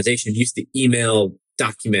as an organization used to email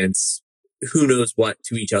documents, who knows what,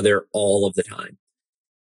 to each other all of the time.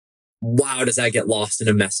 Wow, does that get lost in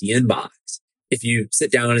a messy inbox? If you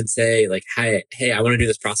sit down and say hey, I want to do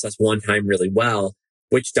this process one time really well.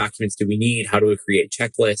 Which documents do we need? How do we create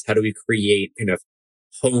checklists? How do we create kind of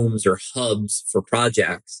homes or hubs for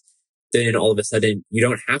projects? Then all of a sudden you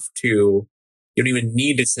don't even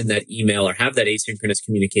need to send that email or have that asynchronous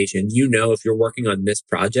communication. If you're working on this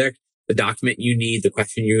project, the document you need, the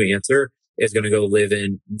question you answer is going to go live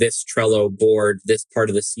in this Trello board, this part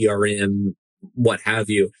of the CRM, what have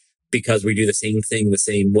you, because we do the same thing the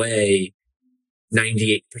same way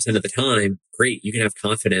 98% of the time. Great. You can have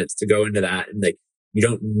confidence to go into that. And you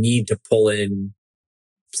don't need to pull in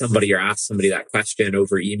somebody or ask somebody that question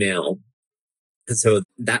over email. And so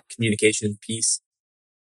that communication piece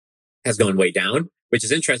has gone way down, which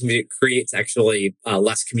is interesting because it creates actually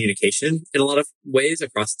less communication in a lot of ways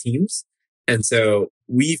across teams. And so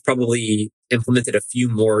we've probably implemented a few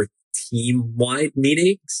more team-wide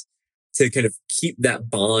meetings to kind of keep that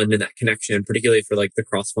bond and that connection, particularly for the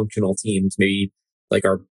cross-functional teams, maybe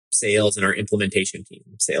our sales and our implementation team.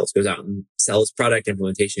 Sales goes out and sells product,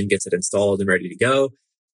 implementation gets it installed and ready to go.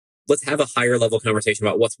 Let's have a higher level conversation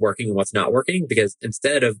about what's working and what's not working, because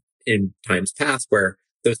instead of in times past where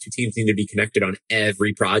those two teams need to be connected on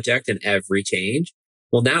every project and every change,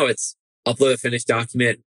 well, now it's upload a finished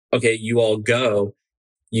document. Okay, you all go.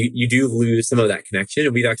 You do lose some of that connection.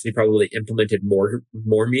 And we've actually probably implemented more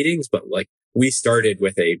meetings, but like we started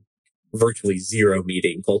with a virtually zero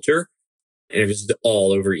meeting culture and it was just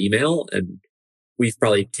all over email. And we've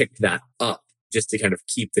probably ticked that up just to kind of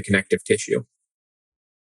keep the connective tissue.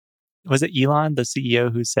 Was it Elon, the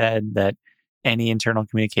CEO, who said that any internal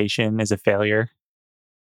communication is a failure?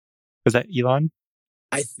 Was that Elon?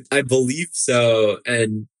 I believe so.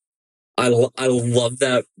 And I love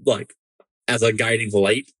that, like, as a guiding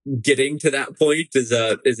light. Getting to that point is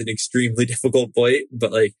an extremely difficult point.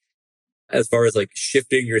 But like, as far as like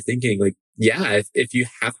shifting your thinking, like, yeah, if you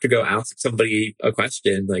have to go ask somebody a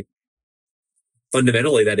question, like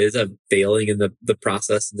fundamentally that is a failing in the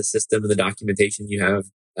process and the system and the documentation you have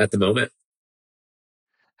at the moment.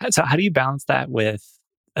 So how do you balance that with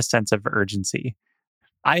a sense of urgency?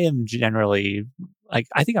 I am generally like,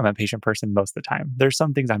 I think I'm a patient person most of the time. There's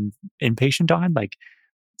some things I'm impatient on, like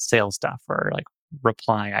sales stuff or like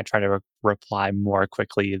replying. I try to reply more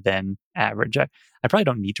quickly than average. I probably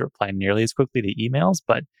don't need to reply nearly as quickly to emails,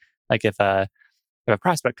 but like if a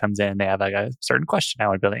prospect comes in, they have like a certain question, I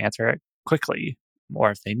want to be able to answer it quickly. Or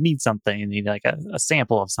if they need something, they need like a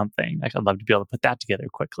sample of something, like I'd love to be able to put that together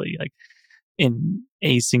quickly. Like in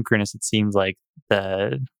asynchronous, it seems like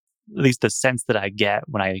at least the sense that I get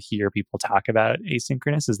when I hear people talk about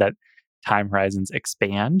asynchronous is that time horizons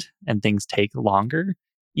expand and things take longer,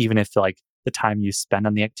 even if like the time you spend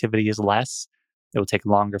on the activity is less, it will take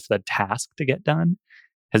longer for the task to get done.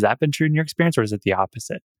 Has that been true in your experience, or is it the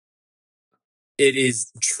opposite? It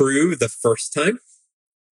is true the first time.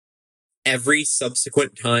 Every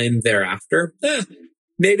subsequent time thereafter,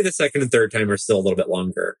 maybe the second and third time are still a little bit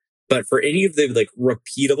longer. But for any of the like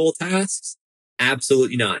repeatable tasks,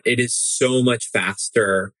 absolutely not. It is so much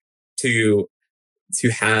faster to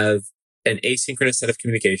have an asynchronous set of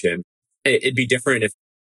communication. It'd be different if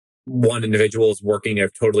one individual is working a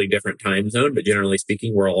totally different time zone, but generally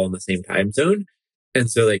speaking, we're all in the same time zone. And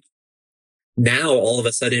so like now all of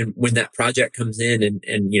a sudden when that project comes in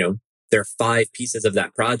and you know, there are 5 pieces of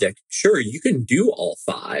that project, sure, you can do all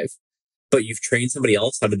 5, but you've trained somebody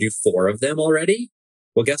else how to do 4 of them already.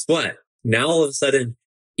 Well, guess what? Now all of a sudden,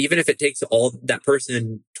 even if it takes all that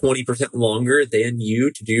person 20% longer than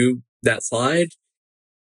you to do that slide,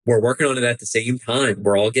 we're working on it at the same time.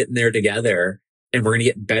 We're all getting there together and we're going to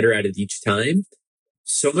get better at it each time.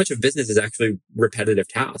 So much of business is actually repetitive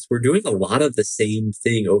tasks. We're doing a lot of the same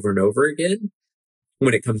thing over and over again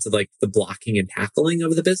when it comes to like the blocking and tackling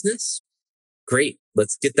of the business. Great.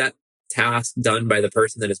 Let's get that task done by the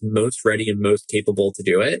person that is most ready and most capable to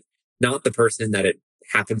do it, not the person that it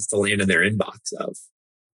happens to land in their inbox of.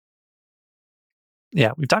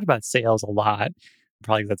 Yeah, we've talked about sales a lot.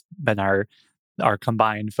 Probably that's been our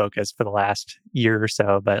combined focus for the last year or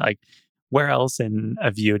so. But like, where else in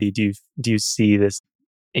Avuity do you see this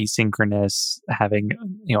asynchronous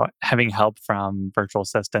having help from virtual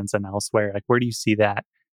assistants and elsewhere? Like, where do you see that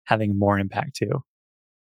having more impact too?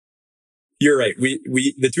 You're right.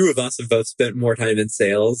 We the two of us have both spent more time in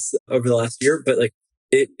sales over the last year, but like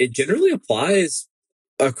it generally applies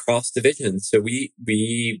across divisions. So we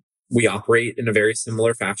operate in a very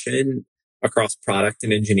similar fashion across product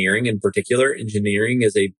and engineering. In particular, engineering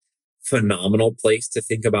is a phenomenal place to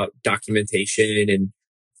think about documentation and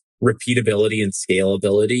repeatability and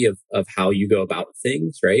scalability of how you go about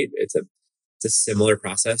things, right? It's a similar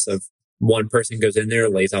process of one person goes in there,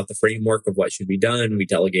 lays out the framework of what should be done. We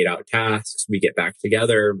delegate out tasks. We get back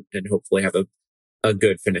together and hopefully have a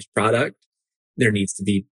good finished product. There needs to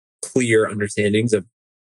be clear understandings of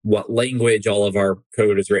what language all of our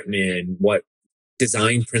code is written in, what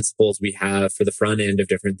design principles we have for the front end of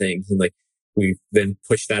different things. And like, we've then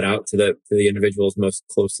pushed that out to the individuals most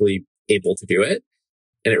closely able to do it.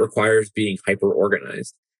 And it requires being hyper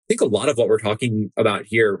organized. I think a lot of what we're talking about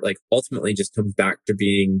here, like ultimately just comes back to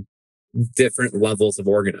being different levels of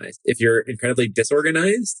organized. If you're incredibly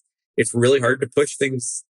disorganized, it's really hard to push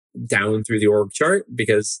things down through the org chart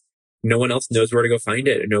because no one else knows where to go find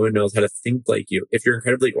it and no one knows how to think like you. If you're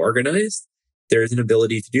incredibly organized, there's an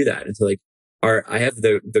ability to do that. And so like I have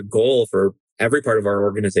the goal for every part of our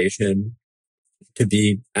organization to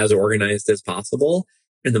be as organized as possible.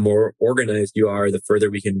 And the more organized you are, the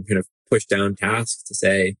further we can kind of push down tasks to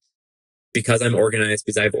say, because I'm organized,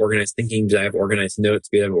 because I have organized thinking, because I have organized notes,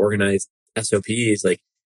 because I have organized SOPs, like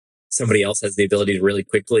somebody else has the ability to really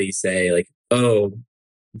quickly say like, oh,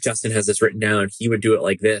 Justin has this written down. He would do it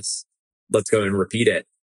like this. Let's go and repeat it.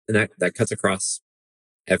 And that cuts across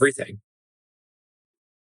everything.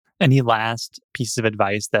 Any last piece of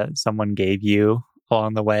advice that someone gave you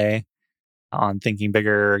along the way on thinking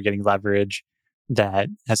bigger or getting leverage that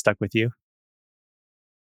has stuck with you?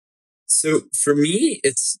 So for me,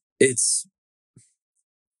 it's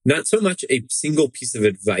not so much a single piece of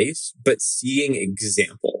advice, but seeing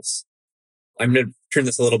examples. I'm going to turn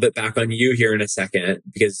this a little bit back on you here in a second,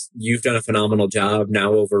 because you've done a phenomenal job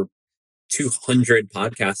now, over 200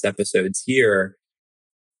 podcast episodes here.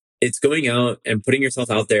 It's going out and putting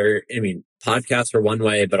yourself out there. I mean, podcasts are one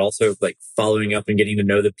way, but also like following up and getting to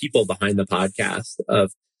know the people behind the podcast.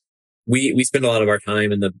 We spend a lot of our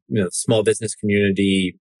time in the small business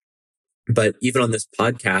community, but even on this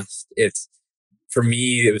podcast, for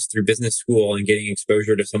me, it was through business school and getting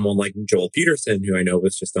exposure to someone like Joel Peterson, who I know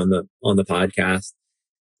was just on the podcast.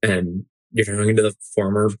 And you're talking to the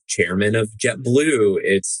former chairman of JetBlue.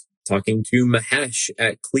 It's talking to Mahesh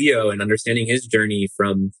at Clio and understanding his journey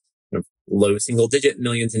from low single digit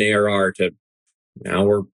millions in ARR to now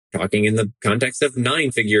we're talking in the context of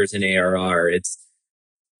 9 figures in ARR. It's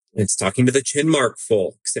talking to the Chinmark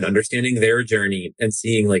folks and understanding their journey and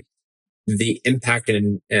seeing like the impact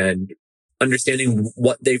and understanding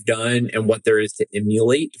what they've done and what there is to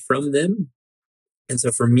emulate from them. And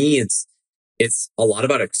so for me, it's a lot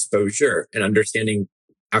about exposure and understanding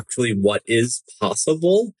actually what is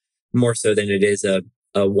possible, more so than it is a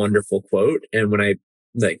wonderful quote. And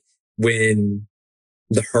when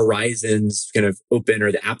the horizons kind of open,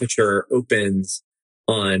 or the aperture opens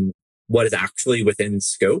on what is actually within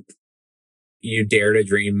scope, you dare to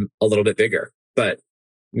dream a little bit bigger. But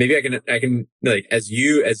maybe I can like, as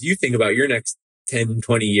you think about your next 10,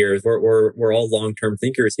 20 years, we're all long-term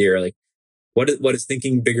thinkers here. Like, what does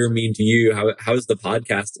thinking bigger mean to you? How has the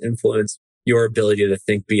podcast influenced your ability to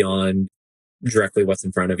think beyond directly what's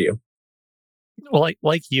in front of you? Well,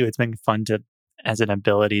 like you, it's been fun as an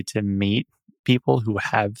ability to meet people who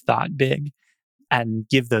have thought big and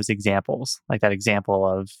give those examples, like that example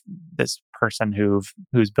of this person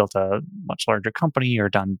who's built a much larger company or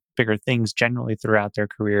done bigger things generally throughout their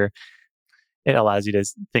career. It allows you to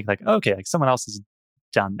think like, okay, like someone else has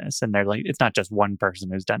done this, and they're like, it's not just one person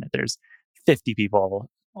who's done it. There's 50 people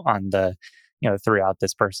on throughout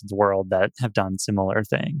this person's world that have done similar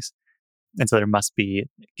things. And so it must be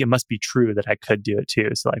true that I could do it too.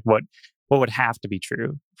 So like what would have to be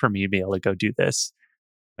true for me to be able to go do this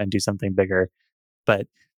and do something bigger? But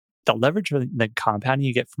the leverage, the compounding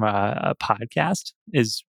you get from a podcast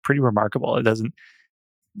is pretty remarkable. It doesn't,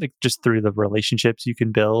 like, just through the relationships you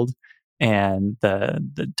can build and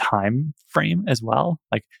the time frame as well.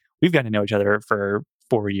 Like, we've gotten to know each other for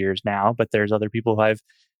 4 years now, but there's other people who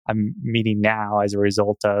I'm meeting now as a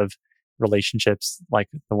result of relationships like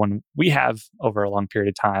the one we have over a long period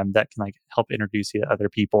of time that can like help introduce you to other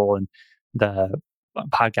people. And the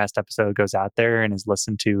podcast episode goes out there and is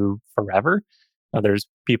listened to forever. There's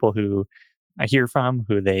people who I hear from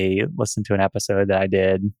who they listened to an episode that I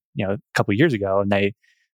did, a couple of years ago, and they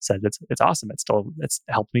said it's awesome. It's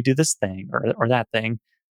helped me do this thing or that thing.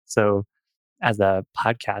 So as the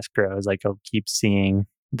podcast grows, like, I'll keep seeing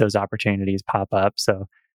those opportunities pop up. So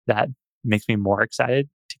that makes me more excited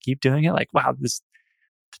to keep doing it. Like, wow,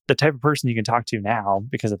 the type of person you can talk to now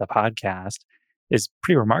because of the podcast is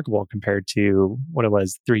pretty remarkable compared to what it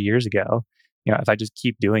was 3 years ago. If I just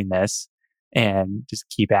keep doing this and just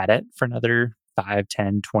keep at it for another 5,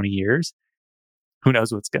 10, 20 years, who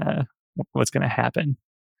knows what's gonna happen.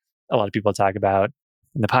 A lot of people talk about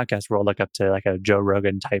in the podcast world, look up to like a Joe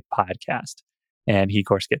Rogan type podcast. And he, of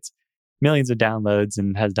course, gets millions of downloads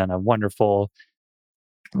and has done a wonderful,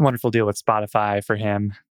 wonderful deal with Spotify for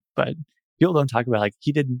him. But people don't talk about, like,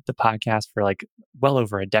 he did the podcast for like well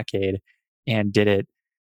over a decade and did it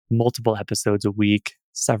multiple episodes a week,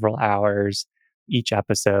 several hours each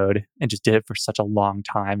episode, and just did it for such a long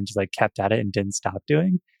time and just like kept at it and didn't stop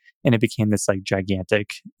doing. And it became this like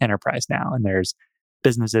gigantic enterprise now. And there's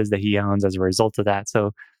businesses that he owns as a result of that.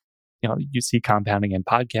 So, you see compounding in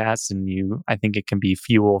podcasts, and I think it can be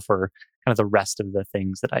fuel for kind of the rest of the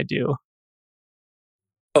things that I do.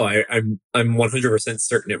 Oh, I'm 100%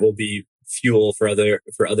 certain it will be fuel for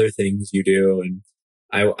other things you do. And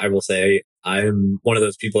I will say I'm one of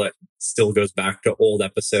those people that still goes back to old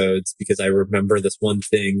episodes because I remember this one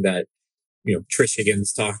thing that, Trish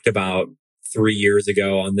Higgins talked about 3 years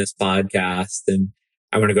ago on this podcast. And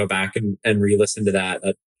I want to go back and re-listen to that.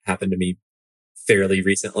 That happened to me fairly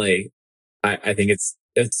recently. I think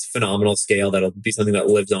it's phenomenal scale. That'll be something that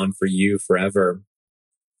lives on for you forever.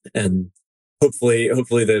 And hopefully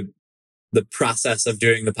the process of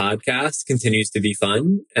doing the podcast continues to be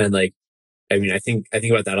fun. And like, I mean, I think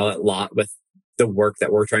about that a lot with the work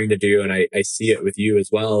that we're trying to do. And I see it with you as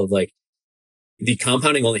well. Of like, the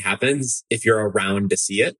compounding only happens if you're around to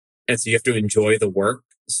see it. And so you have to enjoy the work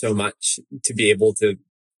so much to be able to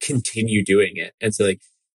continue doing it. And so like,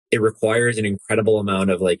 it requires an incredible amount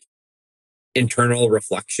of like internal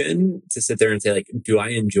reflection to sit there and say like, do I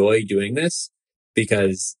enjoy doing this?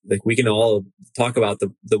 Because like we can all talk about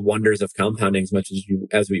the wonders of compounding as much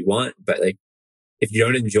as we want, but like if you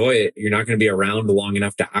don't enjoy it, you're not going to be around long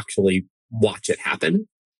enough to actually watch it happen.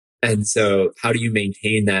 And so how do you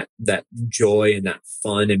maintain that joy and that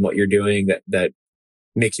fun in what you're doing that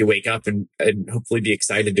makes you wake up and hopefully be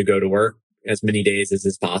excited to go to work as many days as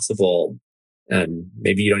is possible? And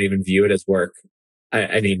maybe you don't even view it as work.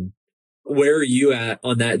 I mean, where are you at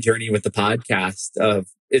on that journey with the podcast of,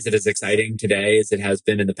 is it as exciting today as it has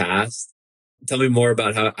been in the past? Tell me more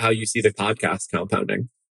about how you see the podcast compounding.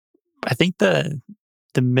 I think the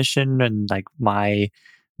mission and like my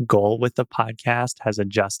goal with the podcast has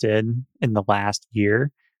adjusted in the last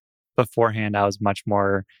year. Beforehand, I was much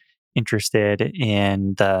more interested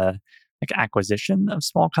in the like acquisition of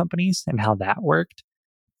small companies and how that worked.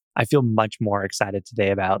 I feel much more excited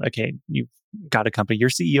today about, okay, you've got a company, you're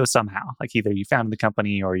CEO somehow, like either you founded the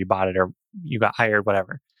company or you bought it or you got hired,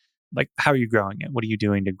 whatever. Like, how are you growing it? What are you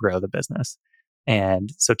doing to grow the business? And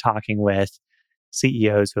so talking with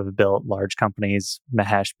CEOs who have built large companies,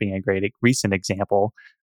 Mahesh being a great recent example,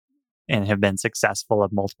 and have been successful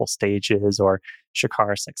at multiple stages, or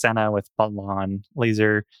Shakar Saxena with Balon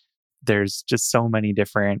Laser. There's just so many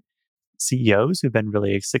different CEOs who've been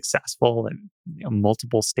really successful in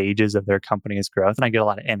multiple stages of their company's growth. And I get a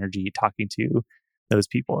lot of energy talking to those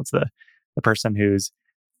people. It's the person who's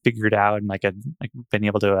figured out and like been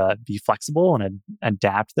able to be flexible and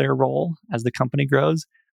adapt their role as the company grows.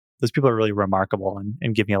 Those people are really remarkable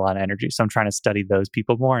and give me a lot of energy. So I'm trying to study those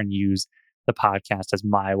people more and use the podcast as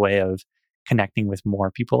my way of connecting with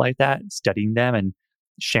more people like that, studying them and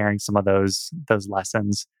sharing some of those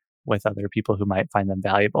lessons with other people who might find them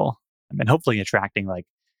valuable. And hopefully attracting like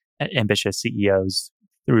ambitious CEOs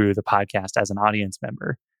through the podcast as an audience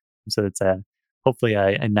member. So it's hopefully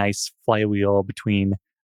a nice flywheel between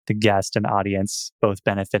the guest and audience, both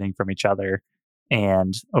benefiting from each other,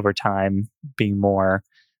 and over time being more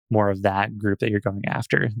of that group that you're going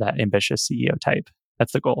after, that ambitious CEO type.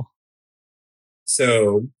 That's the goal.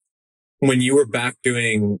 So when you were back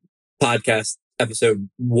doing podcast episode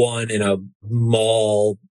 1 in a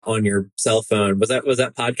mall on your cell phone, was that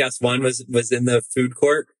podcast 1 was in the food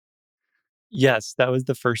court? Yes, that was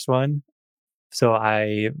the first one. So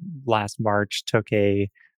I last March took a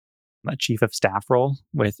chief of staff role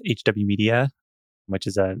with HW Media, which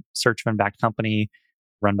is a search fund backed company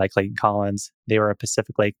run by Clayton Collins. They were a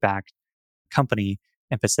Pacific Lake backed company,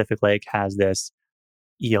 and Pacific Lake has this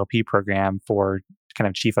ELP program for kind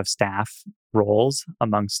of chief of staff roles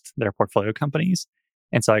amongst their portfolio companies.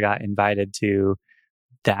 And so I got invited to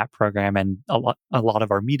that program, and a lot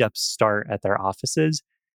of our meetups start at their offices,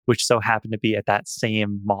 which so happen to be at that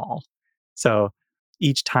same mall. So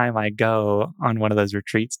each time I go on one of those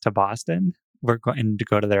retreats to Boston, we're going to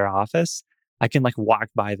go to their office. I can like walk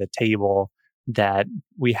by the table that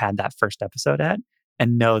we had that first episode at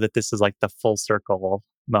and know that this is like the full circle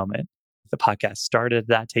moment. The podcast started at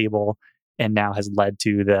that table and now has led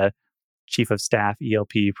to the chief of staff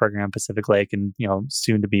ELP program Pacific Lake, and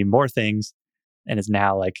soon to be more things, and is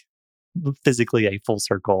now like physically a full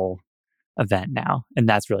circle event now. And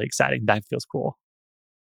that's really exciting. That feels cool.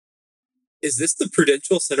 Is this the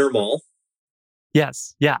Prudential Center Mall?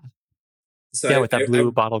 Yes. Yeah. So yeah, with that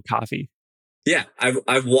blue bottled coffee. Yeah,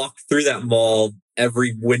 I've walked through that mall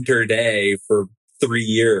every winter day for 3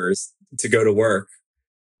 years to go to work.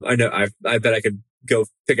 I know. I bet I could go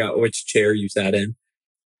pick out which chair you sat in.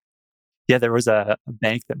 Yeah, there was a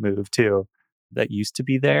bank that moved too that used to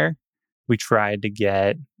be there. We tried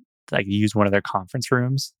to use one of their conference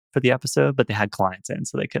rooms for the episode, but they had clients in,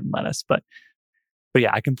 so they couldn't let us. But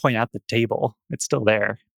yeah, I can point out the table. It's still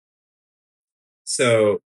there.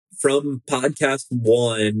 So from podcast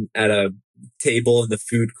 1 at a table in the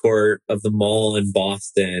food court of the mall in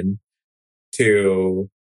Boston to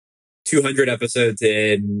 200 episodes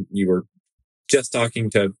in, you were just talking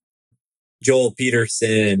to Joel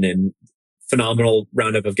Peterson and phenomenal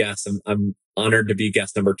roundup of guests. I'm honored to be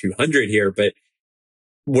guest number 200 here, but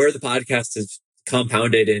where the podcast has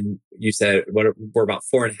compounded, and you said we're about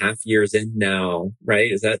 4.5 years in now,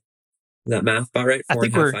 right? Is that math about right?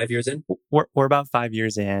 4.5, 5 years in? We're about 5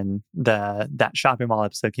 years in. That shopping mall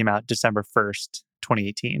episode came out December 1st,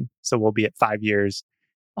 2018. So we'll be at 5 years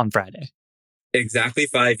on Friday. exactly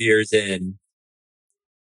 5 years in,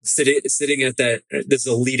 sitting at that, this is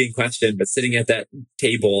a leading question, but sitting at that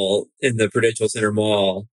table in the Prudential Center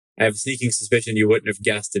Mall, I have a sneaking suspicion you wouldn't have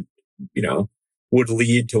guessed it, would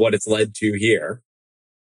lead to what it's led to here.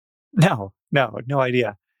 No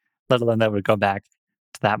idea. Let alone that would go back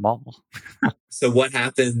to that mall. So what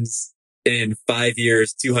happens in 5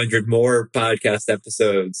 years, 200 more podcast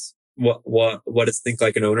episodes? What does Think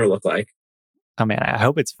Like an Owner look like? Oh man, I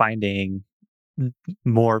hope it's finding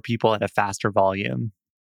more people at a faster volume.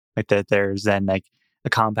 Like that there's then like a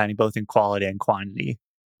compounding both in quality and quantity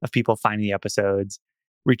of people finding the episodes,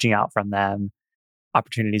 reaching out from them,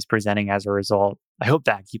 opportunities presenting as a result. I hope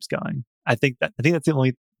that keeps going. I think that's the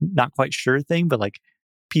only not quite sure thing, but like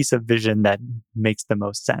piece of vision that makes the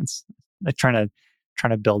most sense. Like trying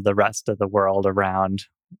to build the rest of the world around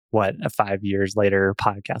what a 5 years later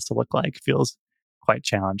podcast will look like feels quite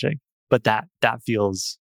challenging. But that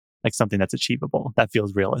feels like something that's achievable. That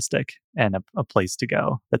feels realistic and a place to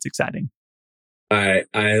go. That's exciting. I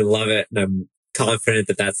love it, and I'm confident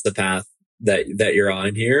that that's the path that you're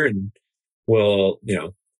on here, and we'll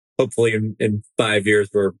hopefully in 5 years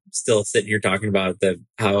we're still sitting here talking about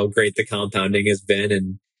how great the compounding has been,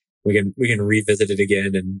 and we can revisit it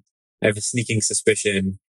again. And I have a sneaking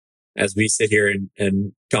suspicion as we sit here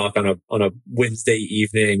and talk on a Wednesday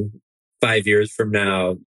evening 5 years from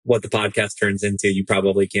now, what the podcast turns into, you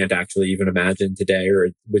probably can't actually even imagine today, or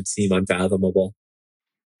it would seem unfathomable.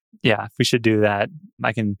 Yeah, we should do that.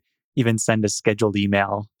 I can even send a scheduled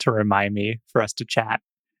email to remind me for us to chat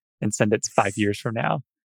and send it 5 years from now.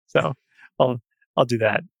 So I'll do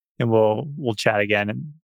that, and we'll chat again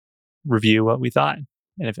and review what we thought,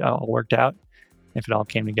 and if it all worked out, if it all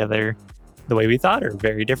came together the way we thought, or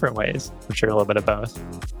very different ways. I'm sure a little bit of both.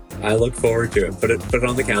 I look forward to it. Put it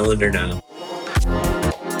on the calendar now.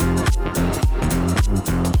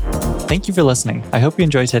 Thank you for listening. I hope you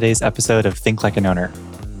enjoyed today's episode of Think Like an Owner.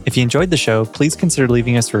 If you enjoyed the show, please consider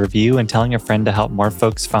leaving us a review and telling a friend to help more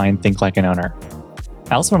folks find Think Like an Owner.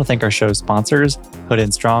 I also want to thank our show's sponsors,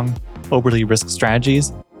 Hood & Strong, Oberly Risk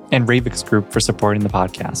Strategies, and Ravix Group for supporting the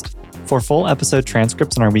podcast. For full episode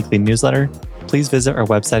transcripts and our weekly newsletter, please visit our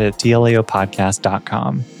website at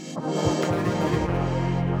tlaopodcast.com.